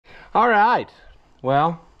All right,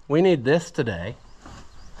 well, we need this today.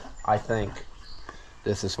 I think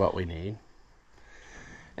this is what we need.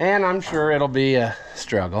 And I'm sure it'll be a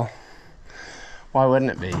struggle. Why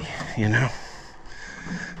wouldn't it be, you know?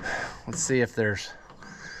 Let's see if there's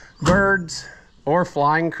birds or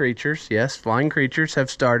flying creatures. Yes, flying creatures have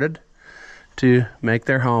started to make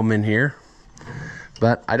their home in here,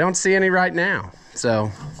 but I don't see any right now, so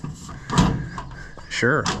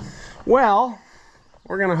sure. Well,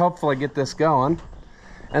 we're gonna hopefully get this going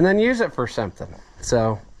and then use it for something.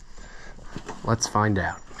 So let's find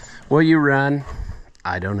out. Will you run?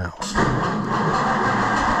 I don't know.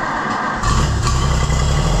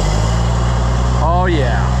 Oh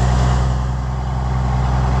yeah.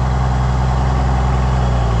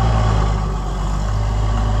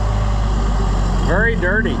 Very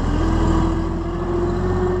dirty.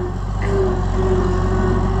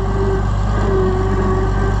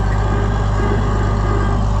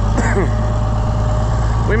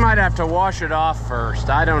 We might have to wash it off first.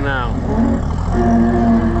 I don't know.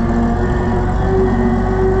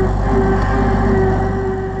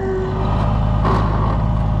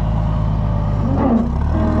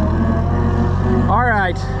 All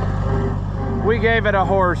right, we gave it a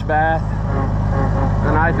horse bath,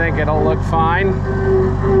 and I think it'll look fine.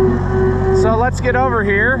 So let's get over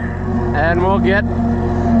here, and we'll get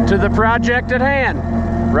to the project at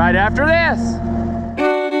hand right after this.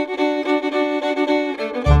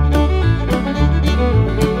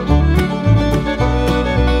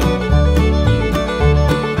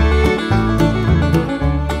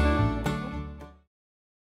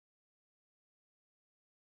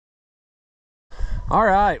 All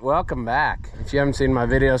right, welcome back. If you haven't seen my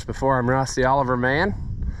videos before, I'm Ross the Oliver Man,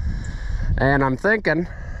 and I'm thinking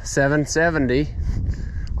 770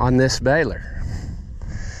 on this Baler.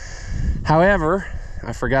 However,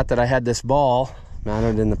 I forgot that I had this ball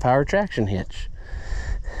mounted in the power traction hitch,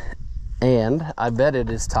 and I bet it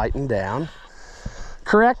is tightened down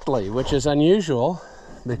correctly, which is unusual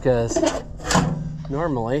because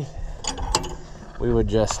normally we would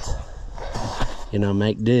just, you know,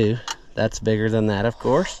 make do. That's bigger than that, of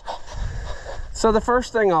course. So the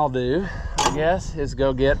first thing I'll do, I guess, is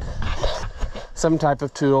go get some type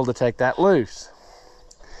of tool to take that loose.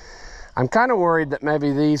 I'm kind of worried that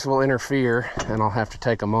maybe these will interfere and I'll have to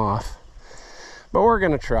take them off. But we're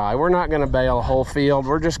gonna try. We're not gonna bale a whole field.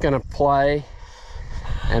 We're just gonna play,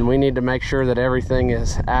 and we need to make sure that everything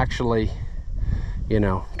is actually, you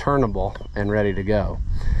know, turnable and ready to go.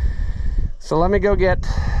 So let me go get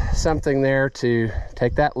something there to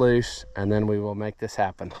take that loose, and then we will make this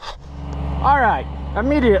happen. All right,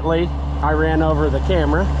 immediately I ran over the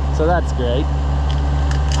camera, so that's great.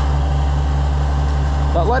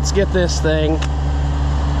 But let's get this thing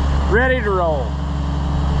ready to roll.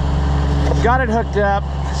 Got it hooked up,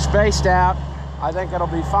 spaced out. I think it'll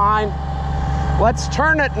be fine. Let's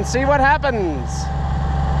turn it and see what happens.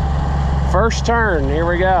 First turn, here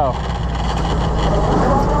we go.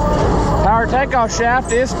 Power takeoff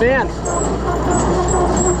shaft is bent.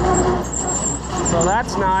 So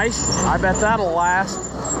that's nice. I bet that'll last.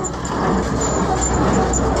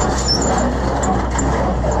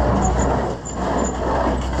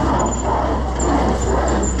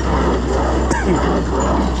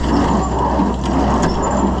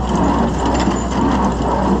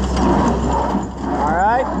 All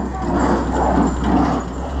right.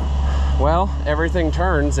 Well, everything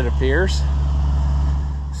turns, it appears.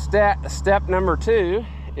 Step number 2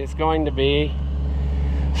 is going to be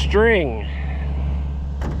string.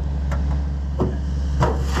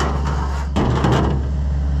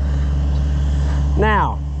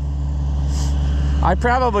 Now, I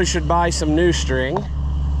probably should buy some new string.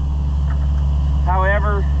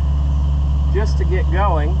 However, just to get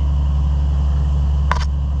going,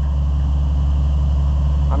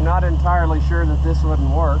 I'm not entirely sure that this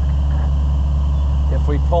wouldn't work if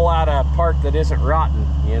we pull out a part that isn't rotten,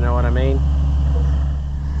 you know what I mean?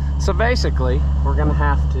 So basically, we're gonna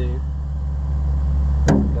have to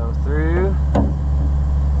go through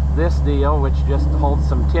this deal, which just holds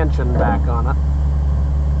some tension back on it.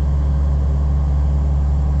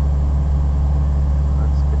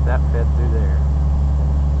 Let's get that fed through there.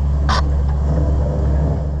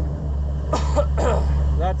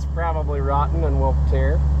 That's probably rotten and will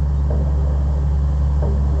tear.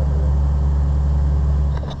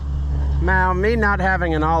 Now, me not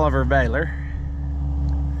having an Oliver Baler,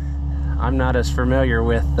 I'm not as familiar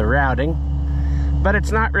with the routing, but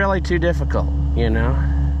it's not really too difficult, you know.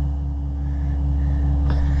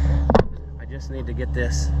 I just need to get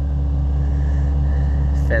this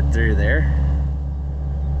fed through there.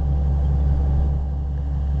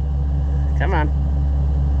 Come on.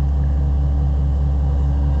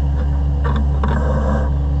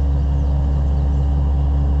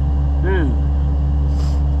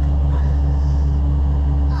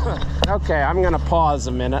 Okay, I'm gonna pause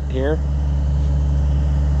a minute here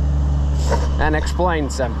and explain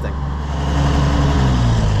something.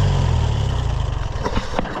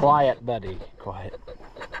 Quiet, buddy, quiet.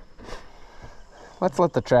 Let's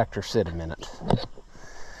let the tractor sit a minute.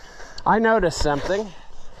 I noticed something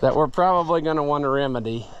that we're probably gonna want to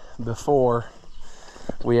remedy before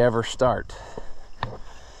we ever start.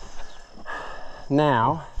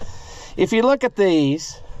 Now, if you look at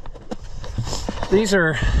these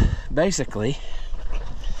are basically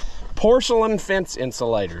porcelain fence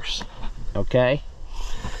insulators, okay?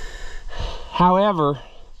 However,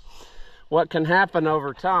 what can happen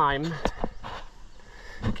over time,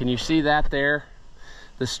 can you see that there?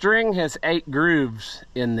 The string has 8 grooves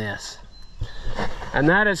in this, and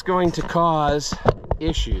that is going to cause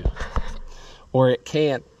issue, or it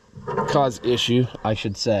can't cause issue, I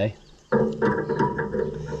should say,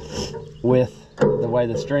 with the way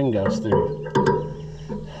the string goes through.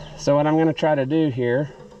 So what I'm going to try to do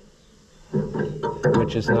here,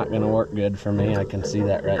 which is not going to work good for me, I can see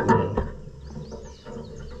that right now.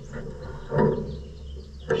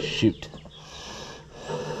 Shoot.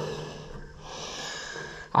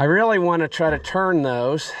 I really want to try to turn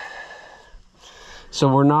those so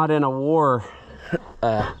we're not in a wore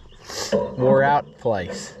out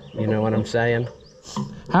place. You know what I'm saying?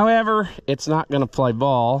 However, it's not going to play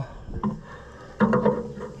ball.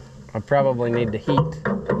 I probably need to heat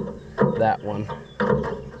that one.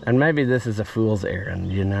 And maybe this is a fool's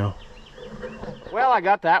errand, you know. Well, I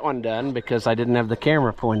got that one done because I didn't have the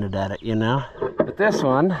camera pointed at it, you know. But this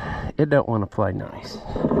one, it don't want to play nice.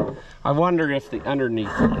 I wonder if the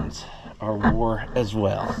underneath ones are wore as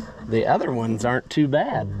well. The other ones aren't too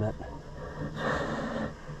bad, but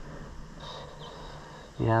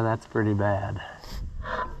yeah, that's pretty bad.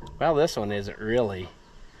 Well, this one isn't really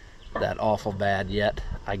that awful bad yet,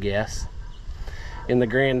 I guess. In the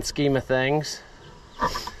grand scheme of things,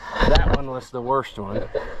 that one was the worst one.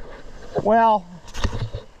 Well,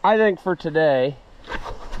 I think for today,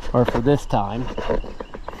 or for this time,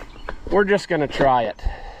 we're just gonna try it.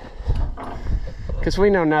 Because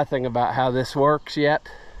we know nothing about how this works yet,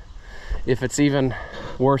 if it's even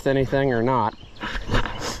worth anything or not.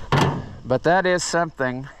 But that is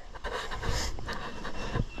something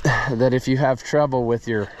that if you have trouble with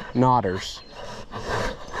your knotters,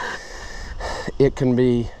 it can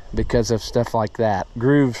be because of stuff like that.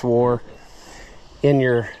 Grooves wore in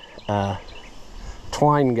your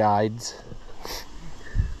twine guides,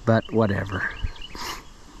 but whatever.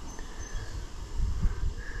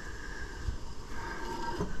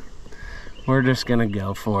 We're just gonna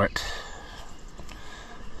go for it.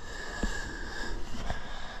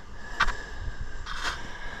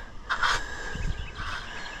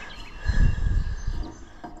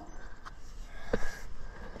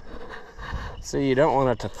 See, you don't want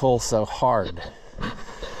it to pull so hard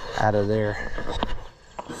out of there.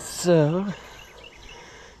 So,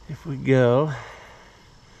 if we go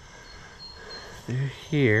through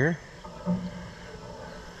here,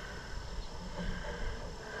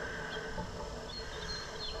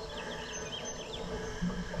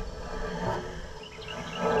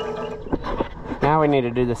 now we need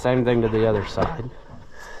to do the same thing to the other side.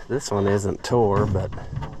 This one isn't tore, but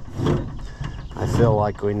I feel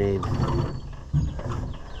like we need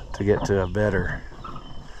to get to a better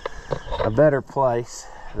place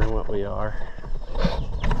than what we are.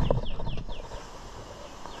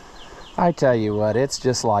 I tell you what, it's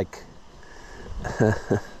just like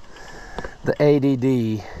the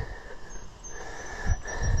ADD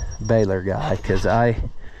Baler guy, because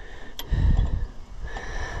I'm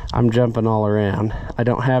jumping all around. I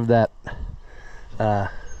don't have that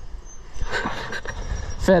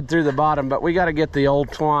fed through the bottom, but we got to get the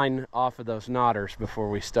old twine off of those knotters before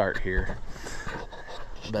we start here.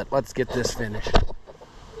 But let's get this finished.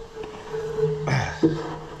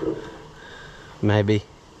 Maybe.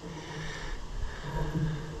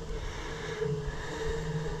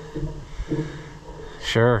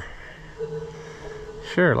 Sure.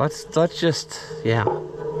 Let's just, yeah.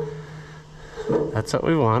 That's what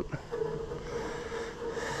we want.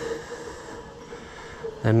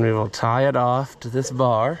 Then we will tie it off to this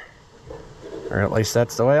bar, or at least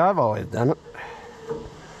that's the way I've always done it.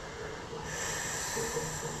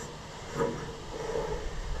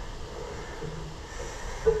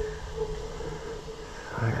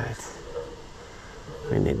 Alright.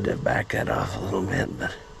 We need to back that off a little bit,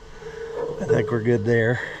 but I think we're good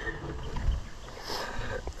there.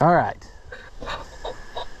 Alright.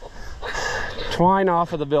 Twine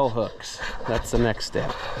off of the bill hooks. That's the next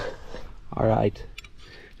step. Alright.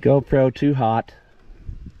 GoPro too hot.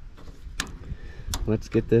 Let's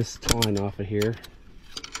get this twine off of here.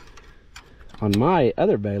 On my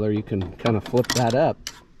other baler, you can kind of flip that up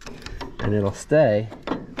and it'll stay,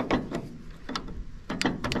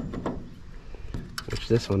 which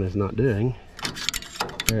this one is not doing.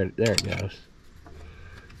 There it goes.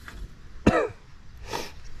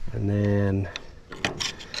 And then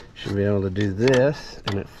should be able to do this,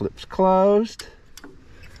 and it flips closed.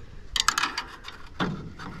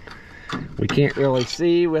 We can't really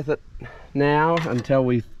see with it now until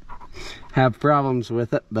we have problems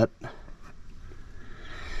with it, but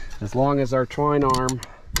as long as our twine arm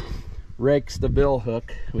rakes the bill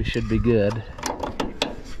hook, we should be good.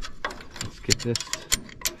 Let's get this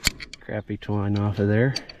crappy twine off of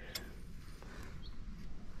there.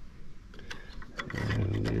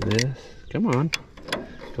 And do this. Come on.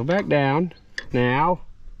 Go back down. Now.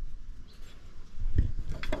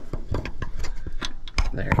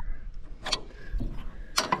 There.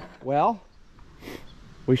 Well,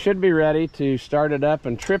 we should be ready to start it up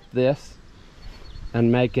and trip this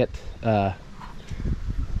and make it,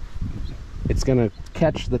 it's going to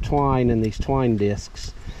catch the twine in these twine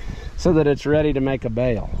discs so that it's ready to make a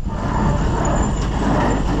bale.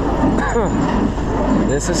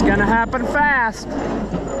 This is going to happen fast,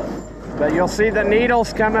 but you'll see the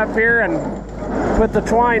needles come up here and put the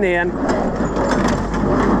twine in.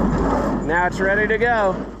 Now it's ready to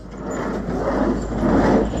go.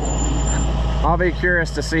 I'll be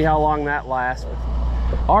curious to see how long that lasts.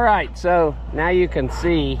 All right, so now you can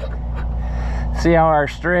see how our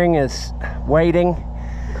string is waiting,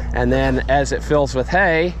 and then as it fills with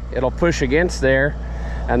hay, it'll push against there,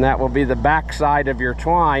 and that will be the back side of your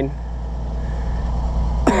twine.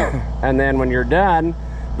 And then when you're done,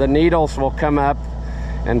 the needles will come up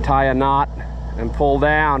and tie a knot and pull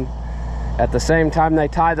down. At the same time they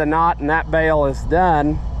tie the knot and that bale is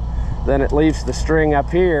done, then it leaves the string up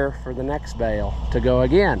here for the next bale to go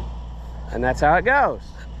again. And that's how it goes.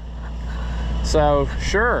 So,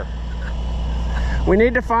 sure. We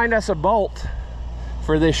need to find us a bolt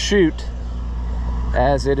for this chute,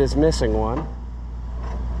 as it is missing one.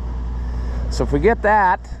 So if we get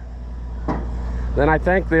that, then I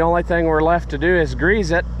think the only thing we're left to do is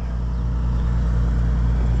grease it,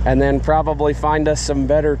 and then probably find us some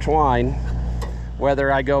better twine,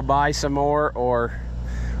 whether I go buy some more or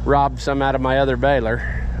rob some out of my other baler.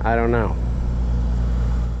 I don't know.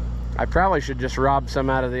 I probably should just rob some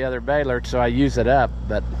out of the other baler so I use it up,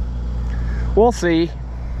 but we'll see.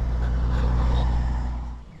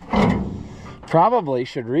 Probably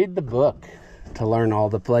should read the book to learn all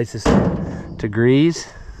the places to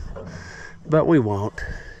grease, but we won't,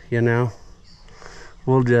 you know.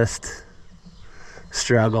 We'll just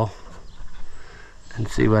struggle and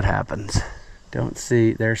see what happens. Don't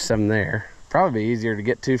see, there's some there. Probably be easier to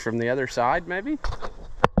get to from the other side, maybe?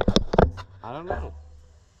 I don't know.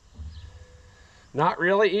 Not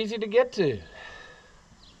really easy to get to.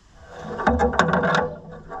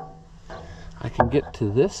 I can get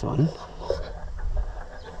to this one.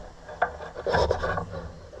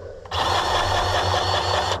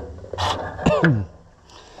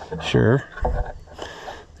 Sure.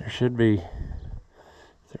 There should be, is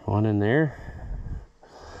there one in there?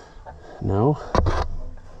 No.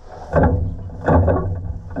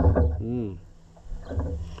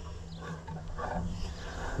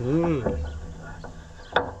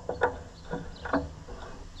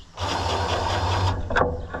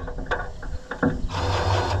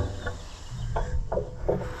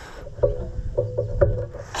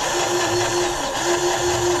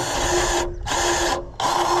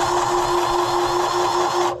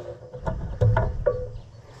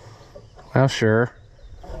 Well, sure.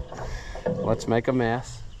 Let's make a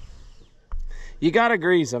mess. You gotta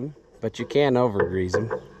grease them, but you can't over grease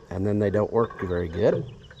them, and then they don't work very good.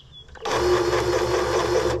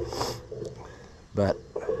 But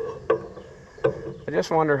I just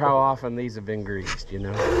wonder how often these have been greased, you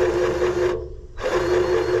know.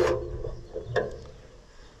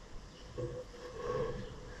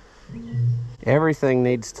 Everything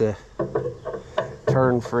needs to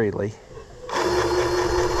turn freely.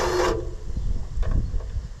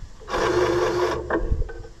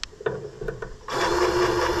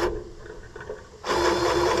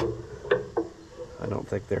 I don't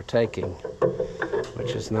think they're taking,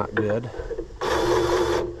 which is not good.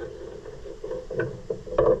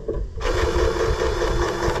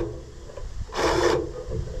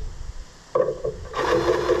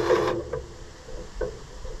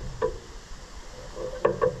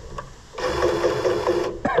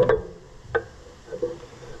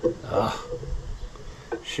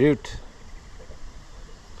 Shoot.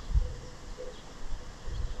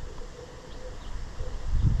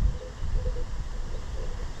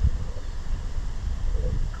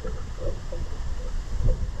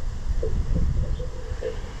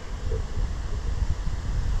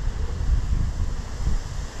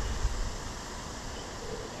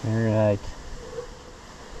 All right.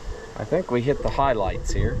 I think we hit the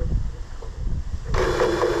highlights here.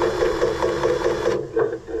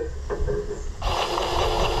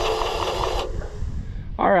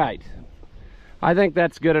 All right. I think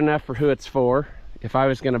that's good enough for who it's for. If I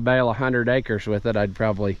was going to bale 100 acres with it, I'd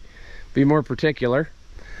probably be more particular.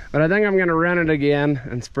 But I think I'm going to run it again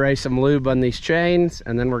and spray some lube on these chains,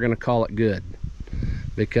 and then we're going to call it good.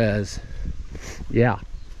 Because, yeah,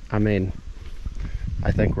 I mean,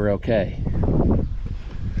 I think we're okay.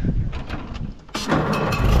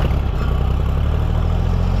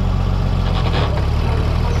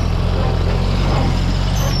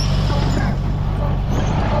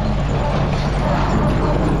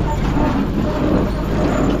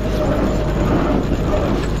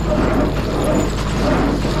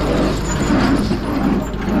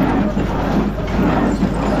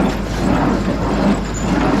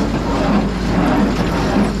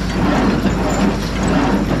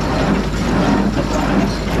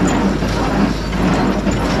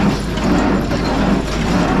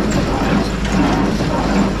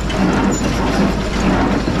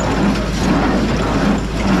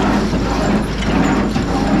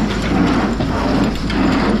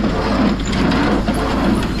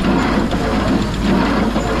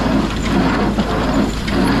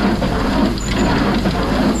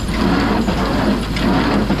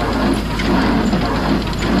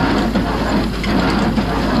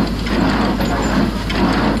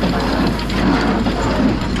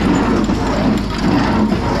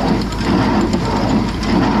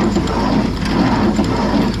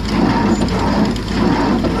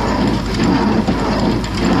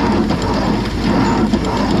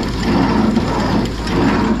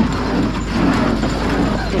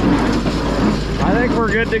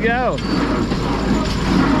 We're good to go.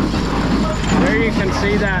 There you can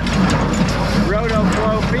see that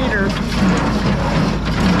RotoFlow feeder.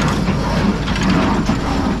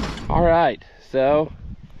 All right, so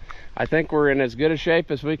I think we're in as good a shape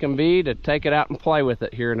as we can be to take it out and play with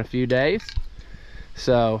it here in a few days.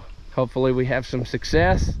 So hopefully we have some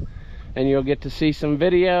success and you'll get to see some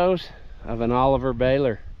videos of an Oliver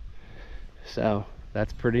Baler. So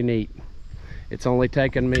that's pretty neat. It's only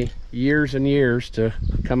taken me years and years to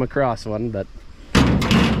come across one, but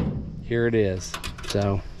here it is.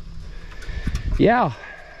 So yeah,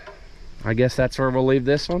 I guess that's where we'll leave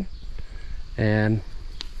this one. And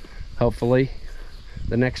hopefully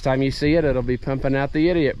the next time you see it, it'll be pumping out the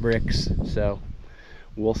idiot bricks. So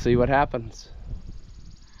we'll see what happens.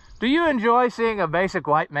 Do you enjoy seeing a basic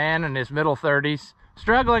white man in his middle 30s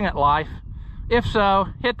struggling at life? If so,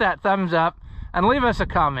 hit that thumbs up and leave us a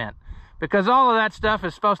comment, because all of that stuff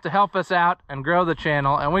is supposed to help us out and grow the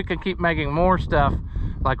channel, and we can keep making more stuff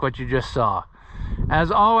like what you just saw.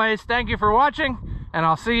 As always, thank you for watching, and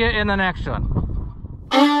I'll see you in the next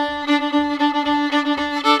one.